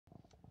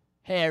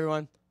Hey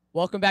everyone,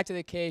 welcome back to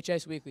the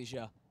KHS Weekly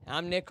Show.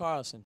 I'm Nick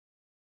Carlson.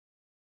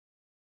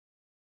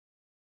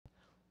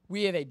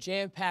 We have a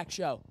jam-packed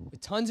show with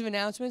tons of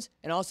announcements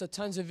and also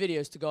tons of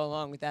videos to go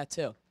along with that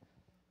too.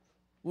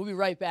 We'll be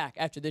right back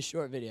after this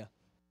short video.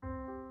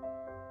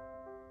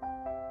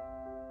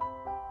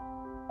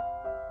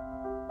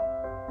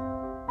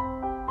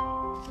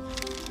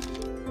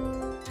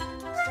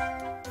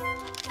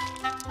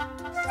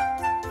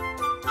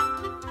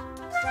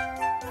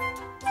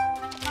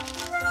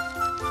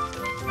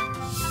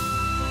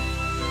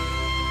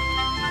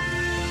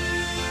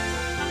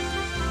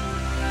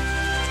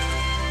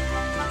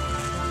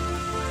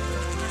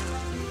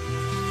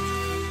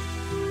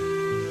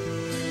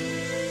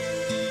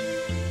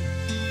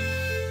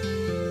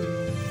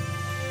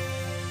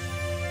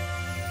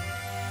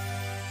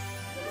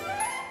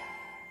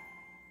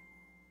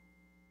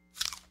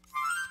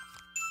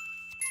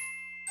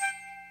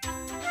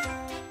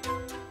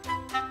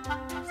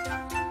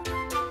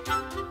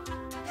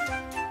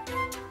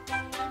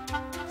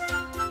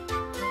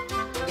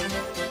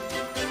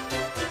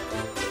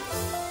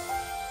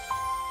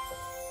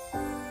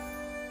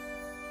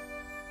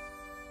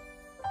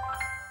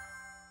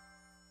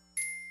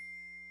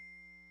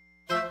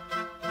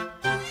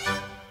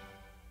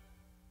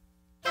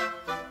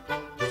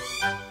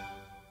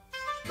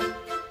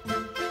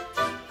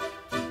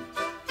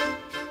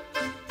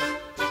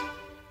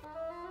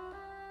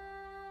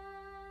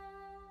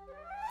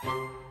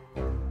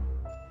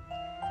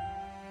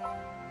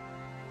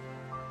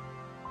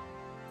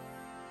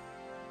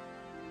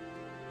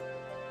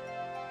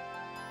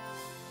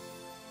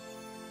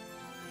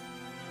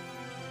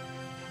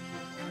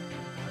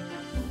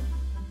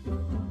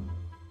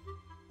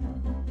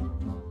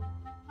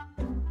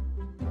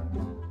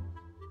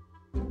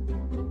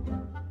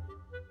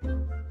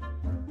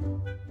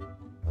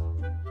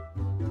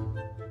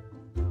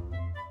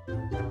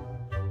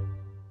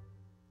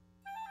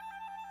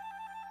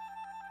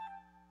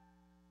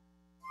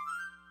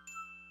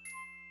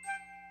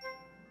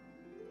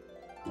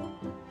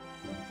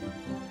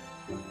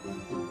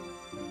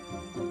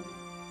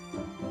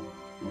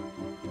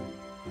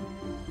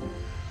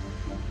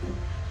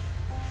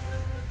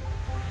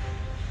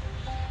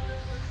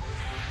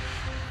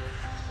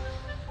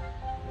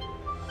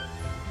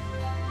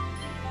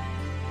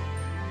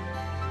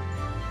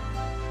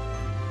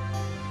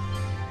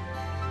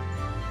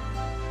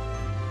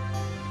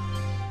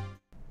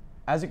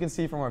 As you can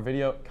see from our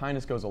video,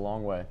 kindness goes a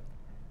long way.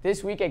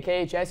 This week at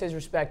KHS is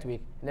Respect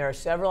Week, and there are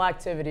several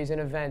activities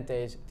and event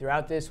days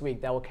throughout this week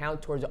that will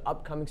count towards the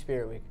upcoming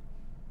Spirit Week.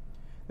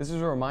 This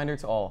is a reminder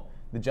to all,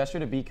 the gesture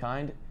to be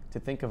kind, to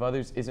think of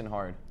others isn't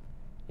hard.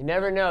 You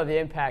never know the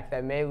impact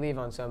that may leave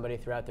on somebody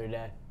throughout their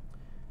day.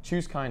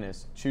 Choose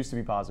kindness, choose to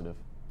be positive.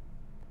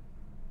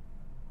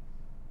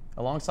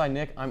 Alongside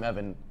Nick, I'm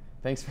Evan.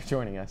 Thanks for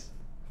joining us.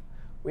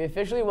 We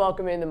officially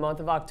welcome in the month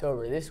of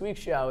October. This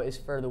week's show is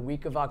for the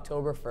week of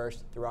October 1st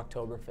through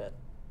October 5th.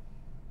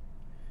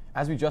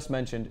 As we just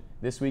mentioned,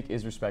 this week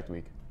is Respect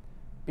Week.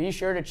 Be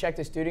sure to check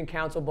the Student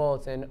Council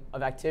Bulletin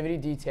of activity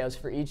details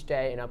for each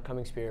day in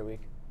upcoming Spirit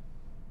Week.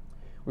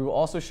 We will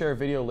also share a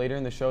video later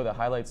in the show that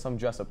highlights some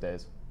dress-up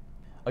days.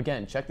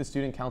 Again, check the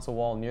Student Council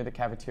wall near the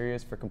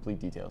cafeterias for complete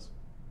details.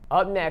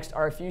 Up next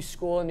are a few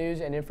school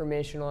news and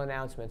informational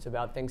announcements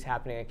about things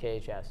happening at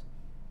KHS.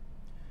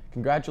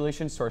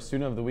 Congratulations to our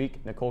Student of the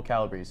Week, Nicole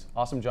Calabrese.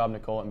 Awesome job,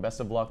 Nicole, and best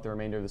of luck the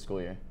remainder of the school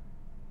year.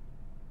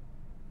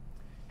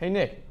 Hey,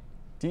 Nick,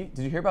 did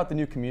you hear about the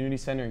new community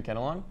center in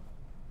Kinnelon?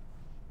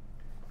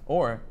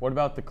 Or what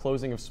about the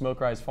closing of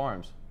Smoke Rise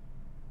Farms?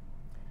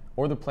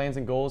 Or the plans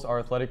and goals our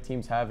athletic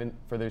teams have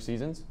for their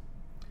seasons?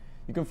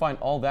 You can find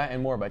all that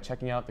and more by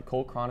checking out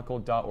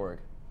thecoltchronicle.org.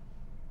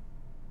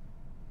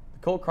 The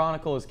Colt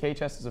Chronicle is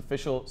KHS's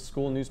official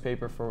school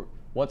newspaper for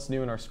what's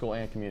new in our school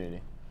and community.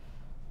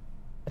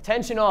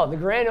 Attention all, the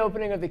grand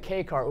opening of the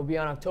K-Cart will be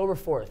on October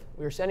 4th.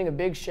 We are sending a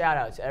big shout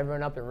out to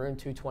everyone up in room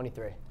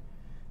 223.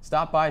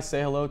 Stop by,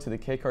 say hello to the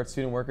K-Cart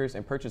student workers,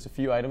 and purchase a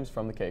few items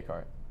from the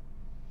K-Cart.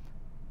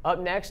 Up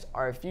next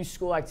are a few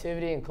school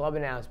activity and club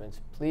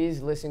announcements.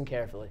 Please listen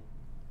carefully.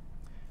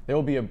 There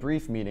will be a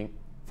brief meeting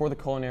for the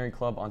Culinary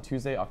Club on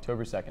Tuesday,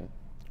 October 2nd.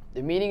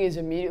 The meeting is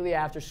immediately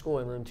after school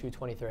in room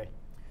 223.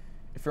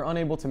 If you're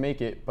unable to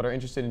make it but are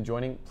interested in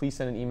joining, please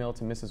send an email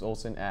to Mrs.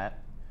 Olson at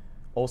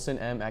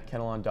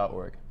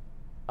olsonem@kinnelon.org.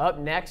 Up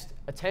next,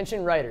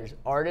 attention writers,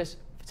 artists,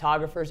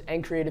 photographers,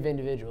 and creative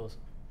individuals.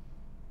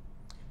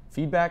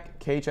 Feedback,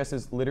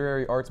 KHS's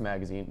literary arts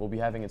magazine, will be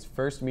having its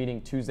first meeting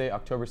Tuesday,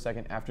 October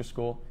 2nd after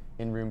school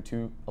in room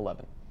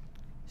 211.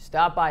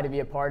 Stop by to be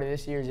a part of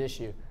this year's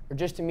issue, or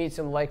just to meet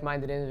some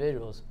like-minded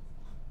individuals.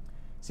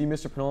 See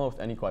Mr. Panola with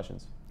any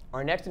questions.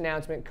 Our next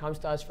announcement comes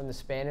to us from the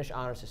Spanish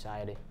Honor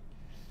Society.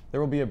 There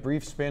will be a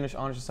brief Spanish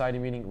Honor Society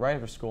meeting right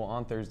after school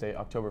on Thursday,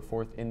 October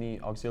 4th in the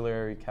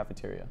auxiliary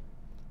cafeteria.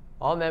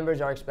 All members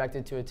are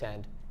expected to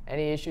attend.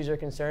 Any issues or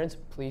concerns,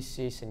 please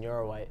see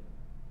Senora White.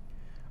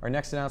 Our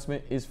next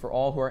announcement is for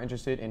all who are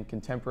interested in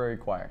contemporary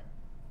choir.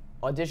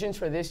 Auditions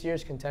for this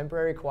year's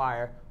contemporary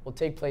choir will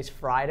take place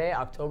Friday,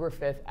 October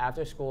 5th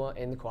after school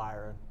in the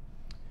choir room.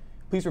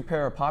 Please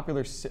prepare a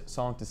popular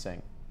song to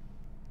sing.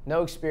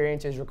 No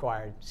experience is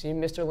required. See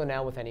Mr.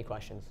 Linnell with any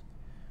questions.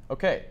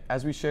 Okay,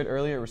 as we shared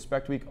earlier,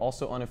 Respect Week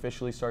also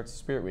unofficially starts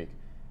Spirit Week,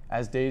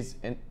 as days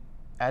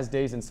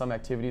and some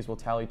activities will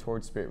tally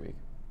towards Spirit Week.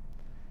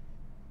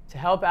 To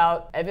help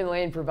out, Evan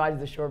Lane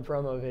provides the short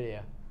promo video.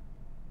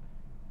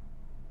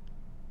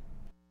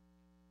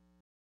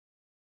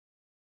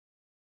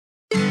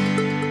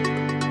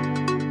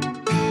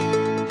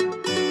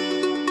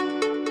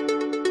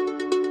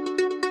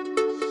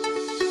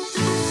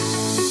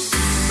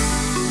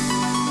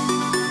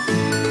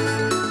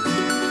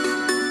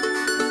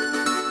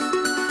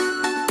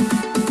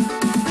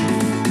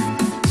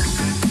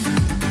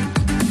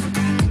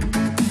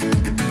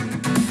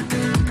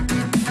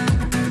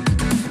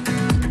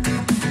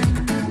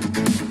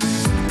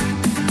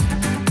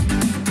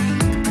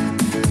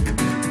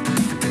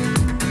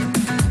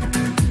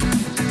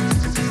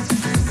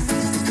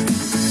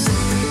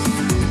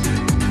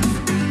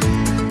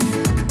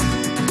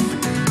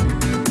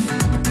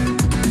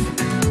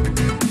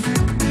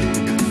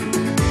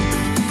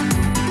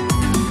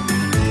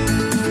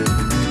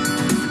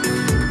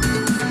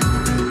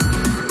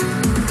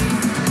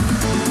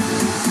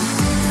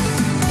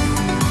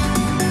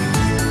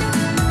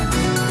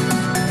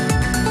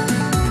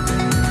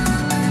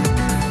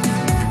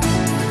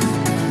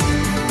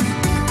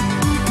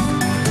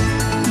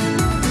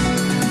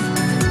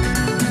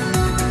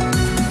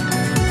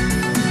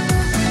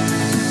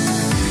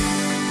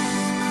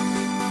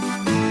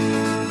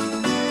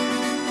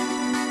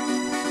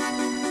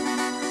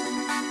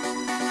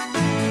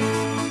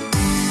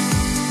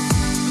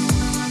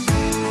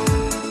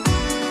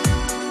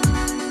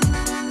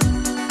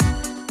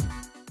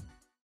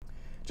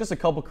 Just a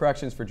couple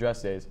corrections for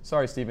dress days.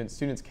 Sorry, Steven,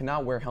 students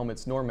cannot wear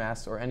helmets nor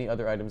masks or any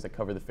other items that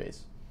cover the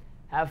face.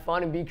 Have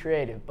fun and be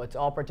creative, but to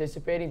all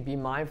participating, be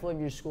mindful of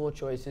your school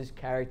choices,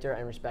 character,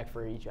 and respect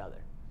for each other.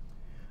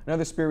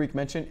 Another Spirit Week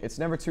mention, it's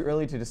never too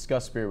early to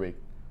discuss Spirit Week.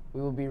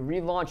 We will be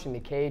relaunching the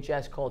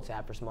KHS Colts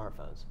app for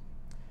smartphones.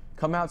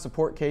 Come out,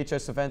 support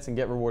KHS events, and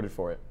get rewarded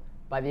for it.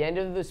 By the end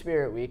of the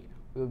Spirit Week,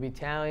 we will be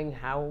tallying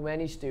how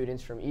many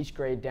students from each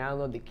grade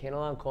download the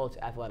Kinnelon Colts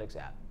Athletics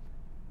app.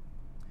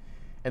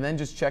 And then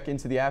just check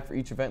into the app for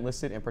each event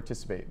listed and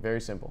participate.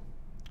 Very simple.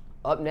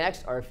 Up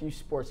next are a few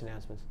sports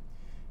announcements.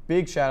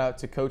 Big shout out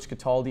to Coach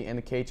Cataldi and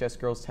the KHS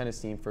girls tennis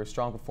team for a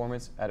strong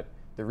performance at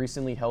the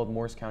recently held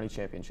Morris County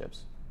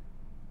Championships.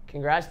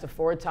 Congrats to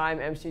four-time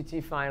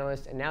MCT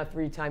finalist and now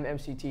three-time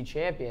MCT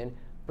champion,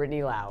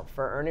 Brittany Lau,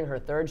 for earning her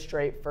third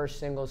straight first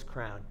singles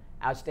crown.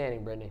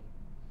 Outstanding, Brittany.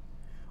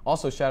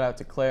 Also shout out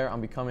to Claire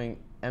on becoming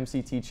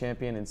MCT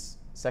champion in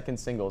second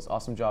singles.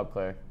 Awesome job,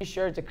 Claire. Be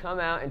sure to come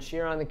out and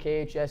cheer on the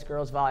KHS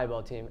girls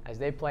volleyball team as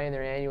they play in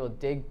their annual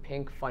Dig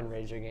Pink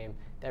fundraiser game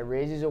that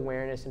raises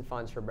awareness and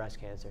funds for breast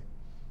cancer.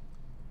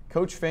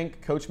 Coach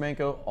Fink, Coach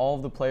Manko, all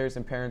of the players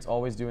and parents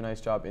always do a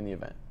nice job in the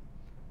event.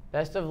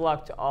 Best of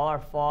luck to all our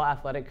fall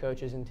athletic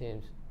coaches and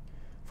teams.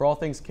 For all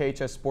things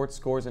KHS sports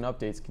scores and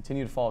updates,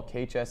 continue to follow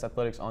KHS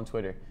Athletics on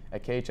Twitter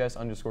at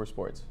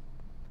KHS_sports.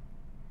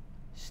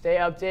 Stay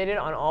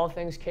updated on all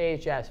things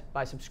KHS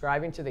by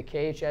subscribing to the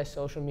KHS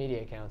social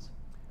media accounts.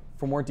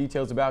 For more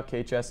details about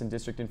KHS and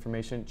district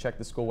information, check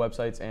the school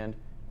websites, and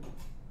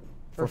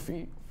for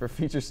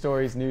feature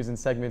stories, news, and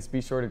segments,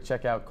 be sure to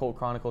check out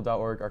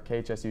coltchronicle.org, our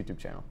KHS YouTube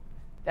channel.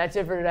 That's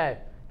it for today.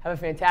 Have a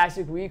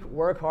fantastic week.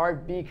 Work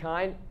hard. Be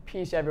kind.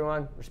 Peace,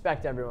 everyone.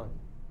 Respect everyone.